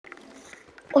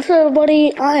What's up,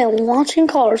 everybody? I am launching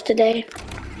cars today.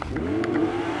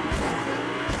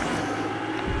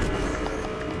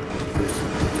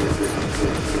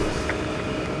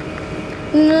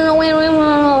 No, wait,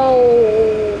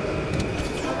 no.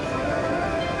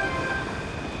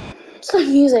 It's like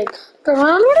music.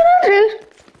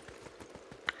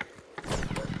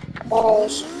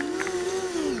 Balls.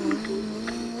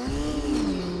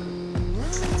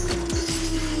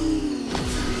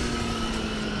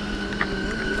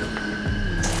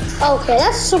 Okay,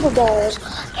 that's Super Balls. I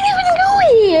didn't even go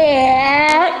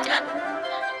yet.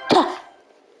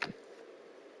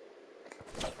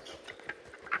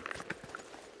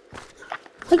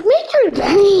 Like, make your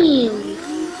game.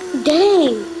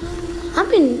 Dang. I've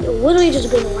been literally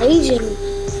just been raging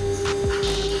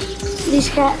these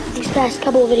past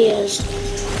couple of videos.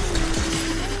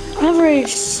 I've raged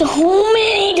so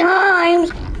many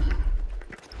times.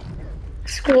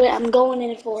 Screw it, I'm going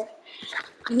in it for it.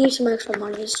 I need some extra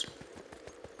monies.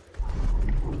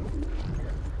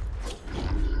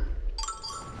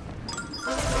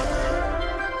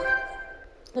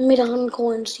 I made 100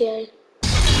 coins, yay.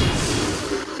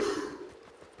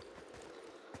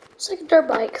 It's like a dirt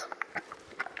bike.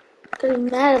 Gonna be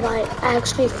mad if I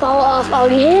actually fall off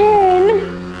again.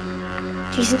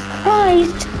 Jesus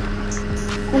Christ.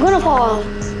 I'm gonna fall off.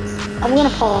 I'm gonna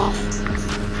fall off.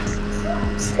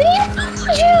 See, I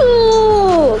told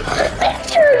you!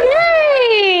 Fix your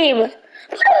game!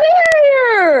 Put a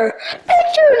barrier! Fix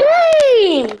your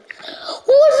game!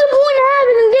 What's the point of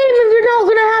having a game if you're not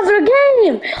gonna have a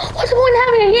game? What's the point of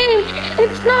having a game if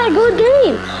it's not a good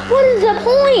game? What is the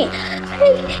point?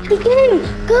 Make the game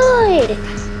good!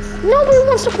 Nobody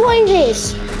wants to play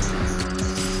this.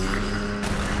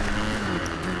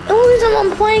 The only reason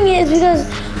I'm playing it is because,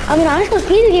 I'm supposed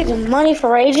to get some money for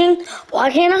raging. Why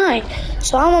can't I?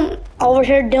 So I'm over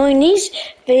here doing these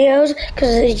videos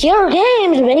because your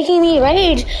game's making me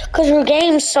rage because your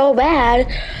game's so bad.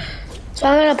 So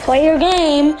I'm gonna play your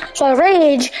game so I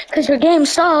rage because your game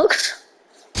sucks.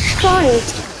 Try it.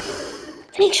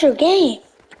 Fix your game.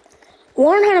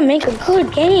 Learn how to make a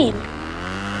good game.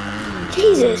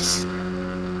 Jesus.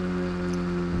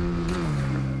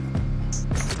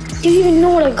 Do you even know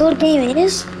what a good game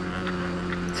is?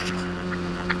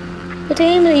 The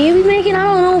game that you be making, I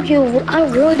don't know if you, I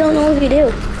really don't know if you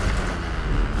do.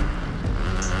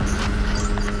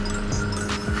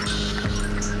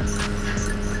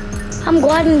 I'm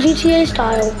gliding GTA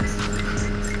style.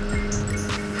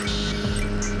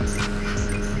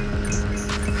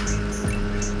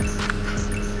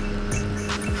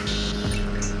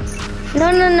 No,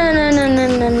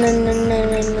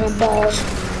 balls.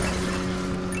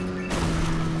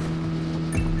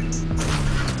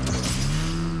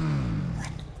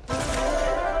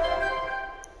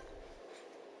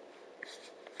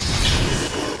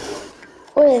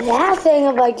 With that thing,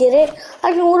 if I get it,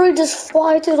 I can literally just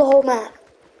fly through the whole map.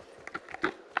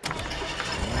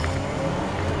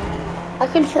 I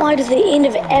can fly to the end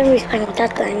of everything with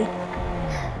that thing.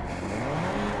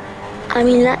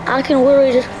 I can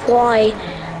literally just fly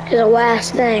to the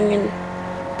last thing and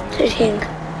just think.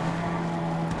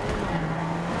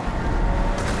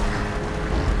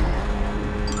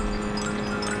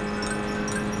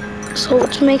 So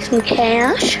let's make some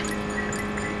cash.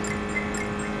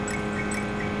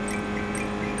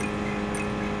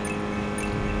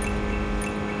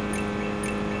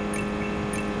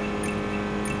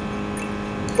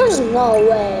 There's no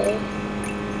way.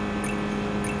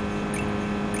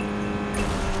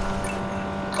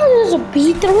 How does it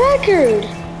beat the record?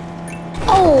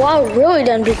 Oh, I really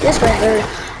done beat this record.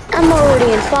 I'm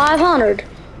already in 500.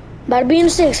 About to be in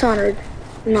 600.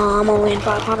 No, I'm only in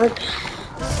 500.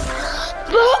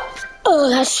 Oh,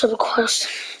 that's so close.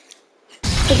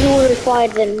 I can already fly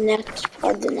to the next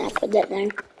part of the map with that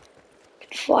thing.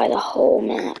 Fly the whole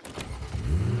map.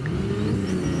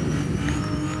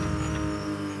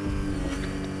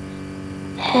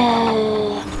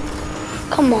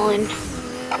 Come on.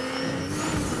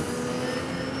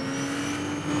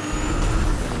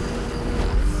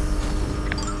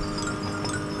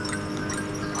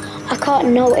 I caught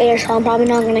no air, so I'm probably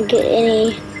not gonna get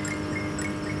any.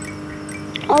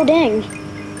 Oh dang.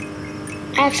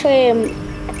 Actually, I'm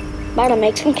about to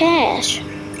make some cash.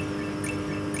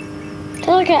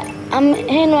 I'm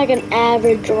hitting like an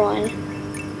average run.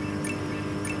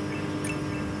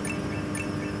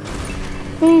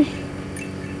 Ooh.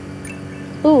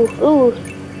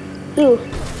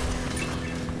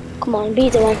 Come on,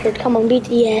 beat the record. Come on, beat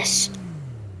the yes.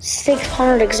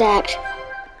 600 exact.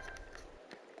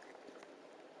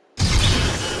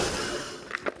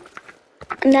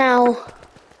 Now,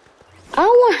 I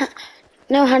don't want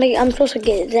Now I'm supposed to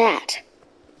get that.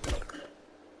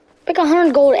 Like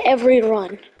 100 gold every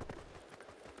run.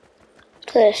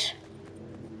 What's this?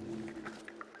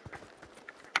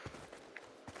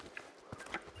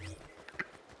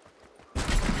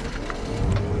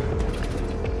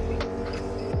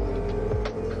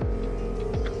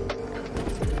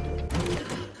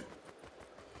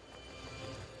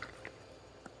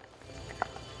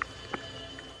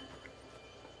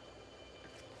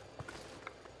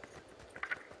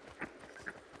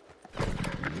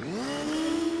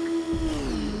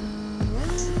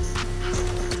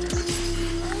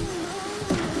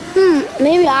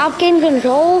 Maybe I've gained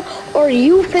control, or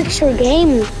you fix your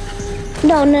game.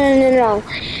 No.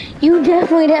 You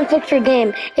definitely didn't fix your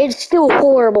game. It's still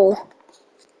horrible.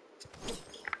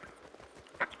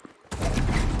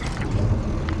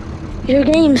 Your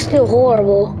game's still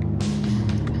horrible.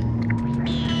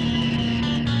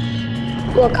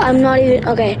 Look, I'm not even,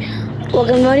 okay.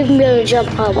 Look, I'm not even able to jump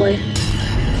probably.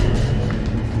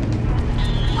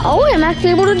 Oh, I'm actually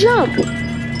able to jump.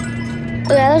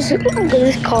 Yeah,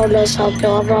 this car does suck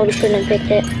though. I probably shouldn't have picked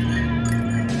it.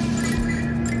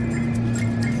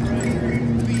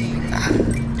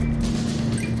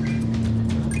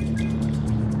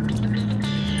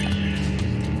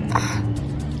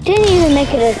 Didn't even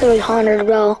make it a 300,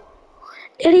 bro.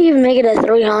 Didn't even make it a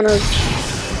 300.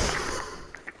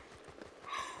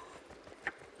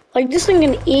 Like, this thing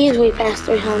can easily pass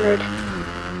 300.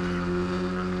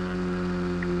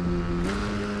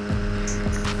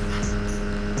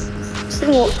 This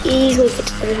thing will easily get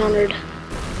to 300.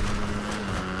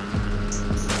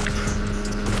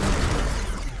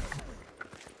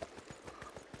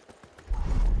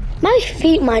 My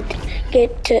feet might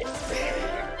get to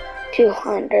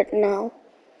 200 now.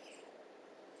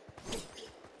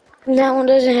 That one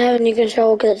doesn't have any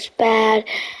control because it's bad.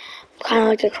 Kind of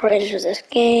like the creators of this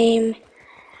game.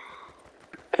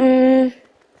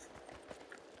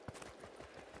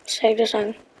 Check this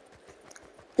one.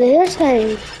 This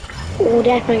thing will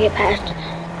definitely get past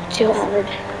 200.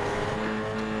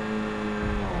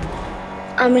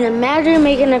 I mean, imagine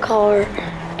making a car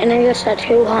and it gets to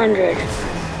 200.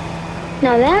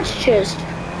 Now that's just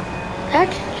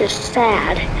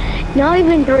sad. Not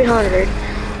even 300.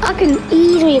 I can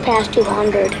easily pass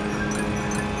 200.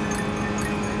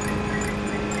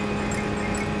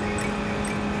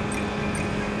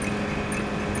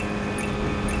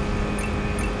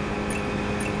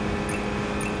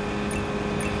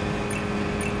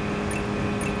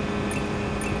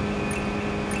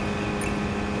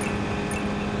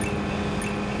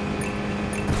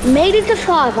 Made it to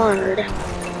 500.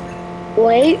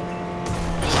 Wait.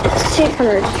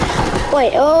 600.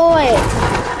 Wait, oh wait.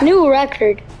 New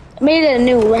record. Made it a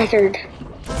new record.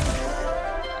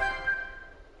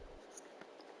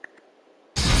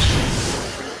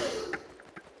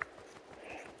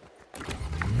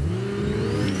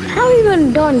 I haven't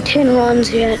even done 10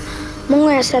 runs yet. I'm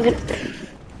only at 7.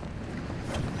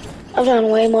 I've done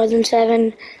way more than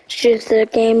 7. It's just the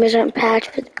game isn't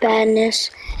patched with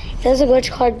badness. There's a glitch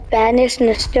called badness and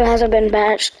it still hasn't been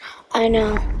patched. I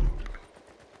know.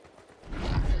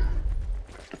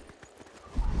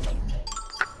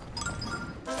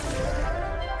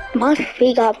 My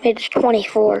feet got made to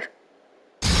 24.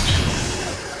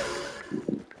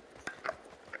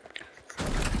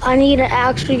 I need to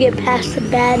actually get past the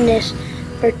badness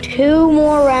for 2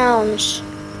 more rounds.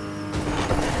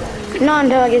 Not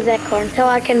until I get that car, until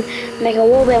I can make a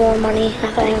little bit more money,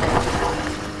 I think.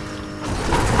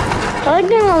 I like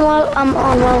that I'm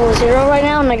on level 0 right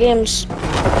now and the game's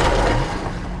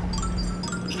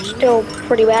still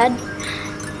pretty bad.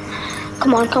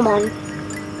 Come on.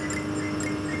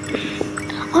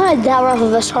 I had that rough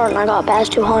of a start and I got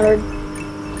past 200.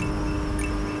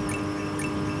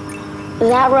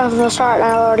 That rough of a start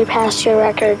and I already passed your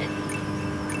record.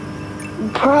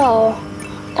 Bro,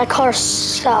 that car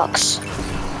sucks.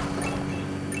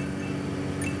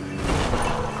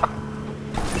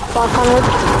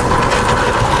 500.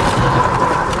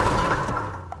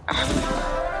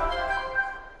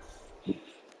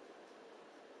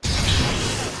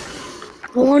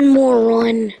 One more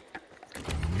run.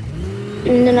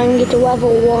 And then I can get to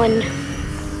level 1.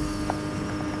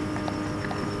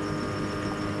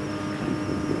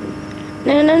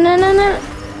 No.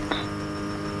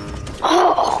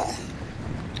 Oh.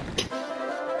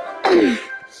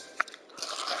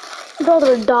 I'd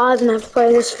rather die than have to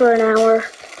play this for an hour.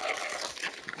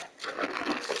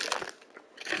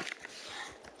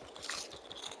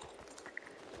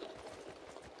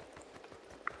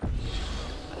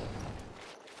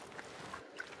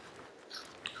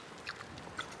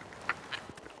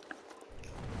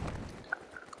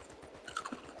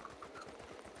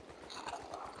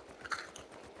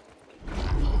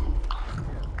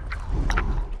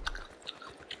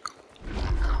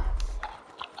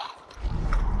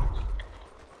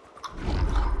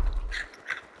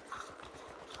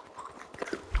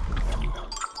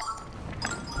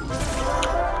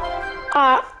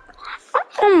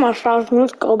 I'm myself.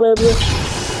 Let's go, baby.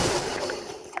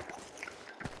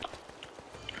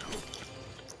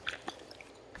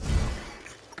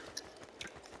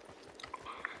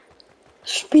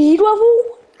 Speed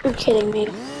level? You're kidding me.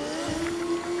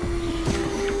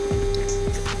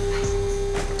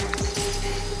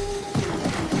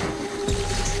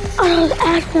 I was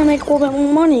actually gonna make a little bit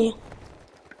more money.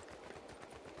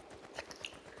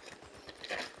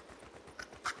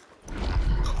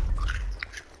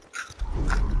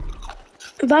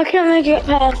 If I can't make it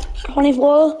past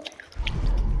 24,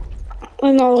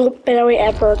 then no battery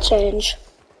ever change.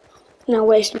 Not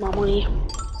wasting my money.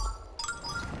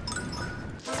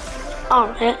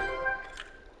 Alright.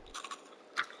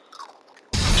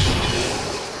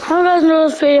 How you guys know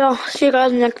this video? See you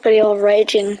guys in the next video of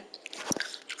Raging.